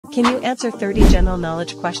Can you answer 30 general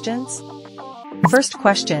knowledge questions? First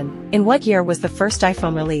question, in what year was the first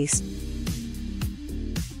iPhone released?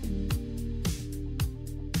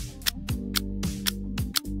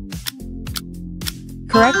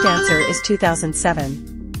 Correct answer is 2007.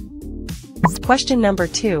 Question number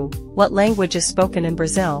 2, what language is spoken in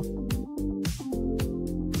Brazil?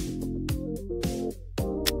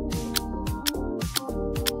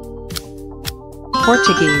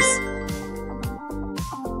 Portuguese.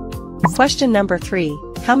 Question number 3,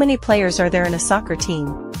 how many players are there in a soccer team?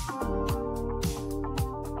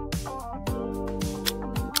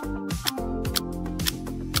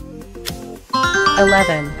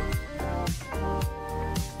 (11)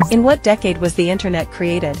 In what decade was the Internet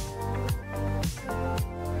created?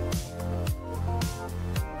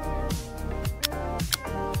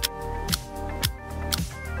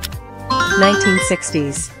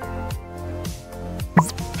 (1960s)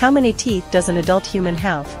 How many teeth does an adult human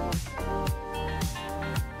have?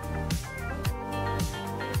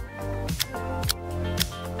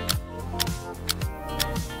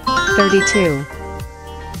 (32)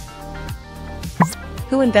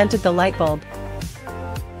 Who invented the light bulb?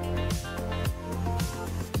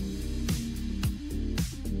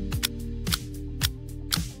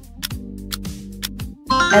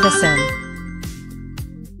 Edison.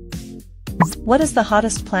 What is the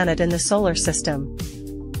hottest planet in the solar system?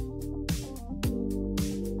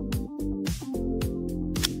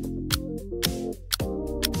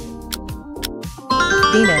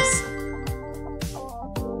 Venus.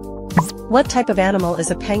 What type of animal is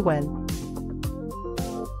a penguin?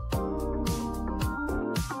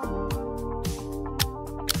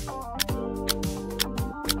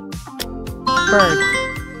 Bird.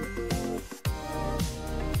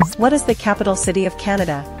 What is the capital city of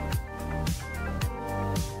Canada?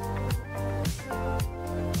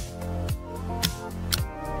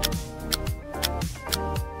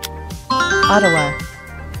 Ottawa.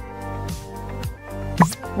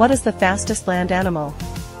 What is the fastest land animal?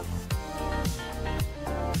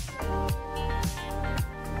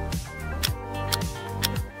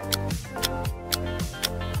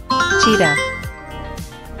 Cheetah.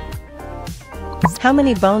 How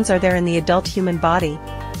many bones are there in the adult human body?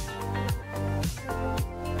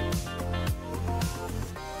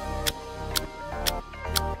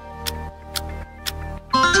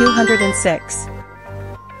 (206)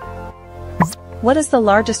 What is the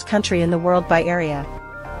largest country in the world by area?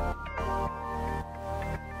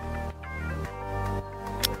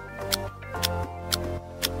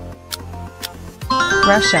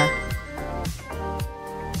 Russia.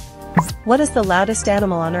 What is the loudest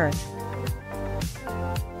animal on Earth?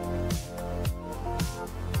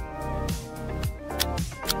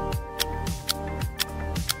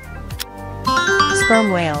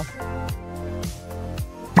 Sperm whale.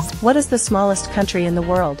 What is the smallest country in the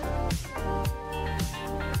world?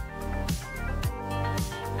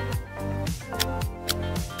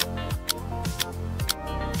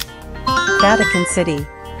 Vatican City.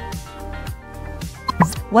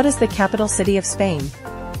 What is the capital city of Spain?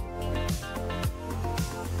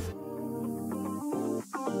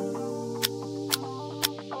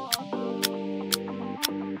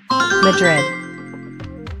 Madrid.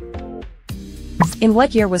 In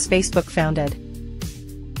what year was Facebook founded?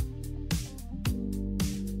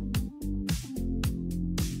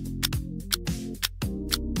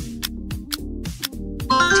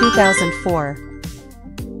 (2004)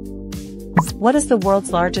 What is the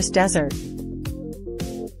world's largest desert?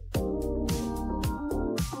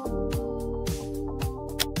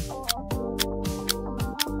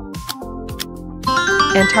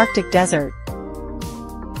 Antarctic Desert.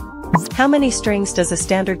 How many strings does a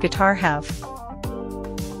standard guitar have?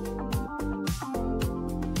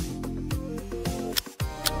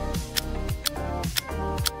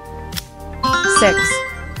 6.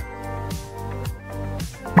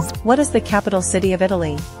 What is the capital city of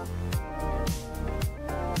Italy?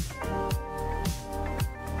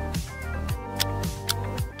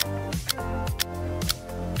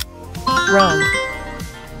 Rome.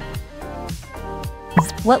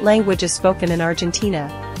 What language is spoken in Argentina?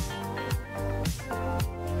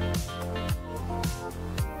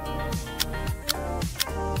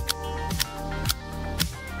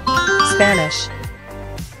 Spanish.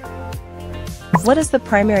 What is the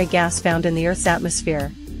primary gas found in the Earth's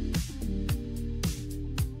atmosphere?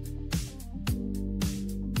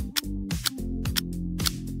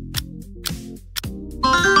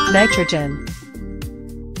 Nitrogen.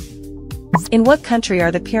 In what country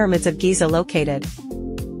are the pyramids of Giza located?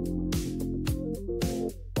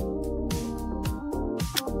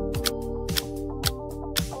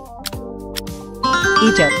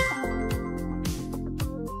 Egypt.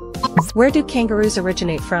 Where do kangaroos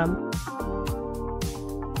originate from?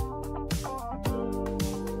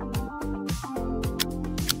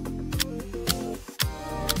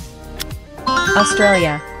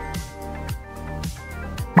 Australia.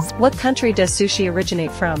 What country does sushi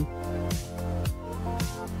originate from?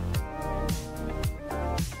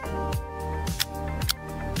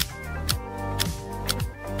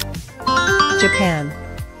 Japan.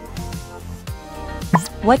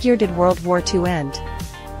 What year did World War II end?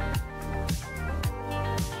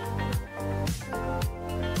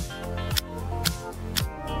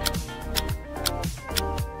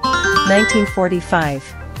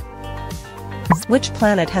 (1945). Which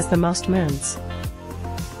planet has the most moons?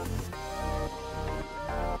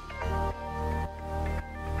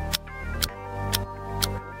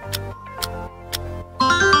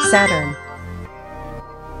 Saturn.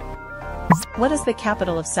 What is the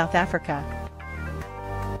capital of South Africa?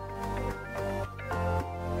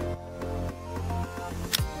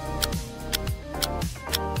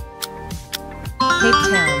 Cape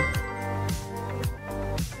Town.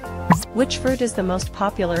 Which fruit is the most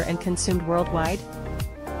popular and consumed worldwide?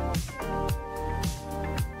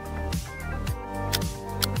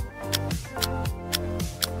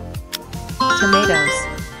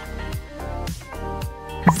 Tomatoes.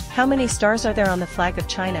 How many stars are there on the flag of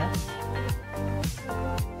China?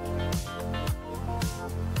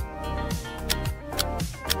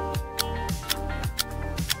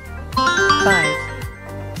 Five.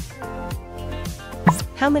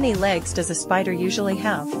 How many legs does a spider usually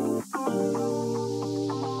have? 8.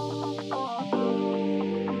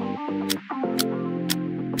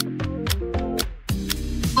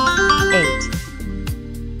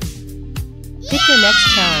 Pick your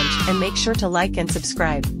next challenge and make sure to like and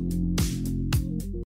subscribe.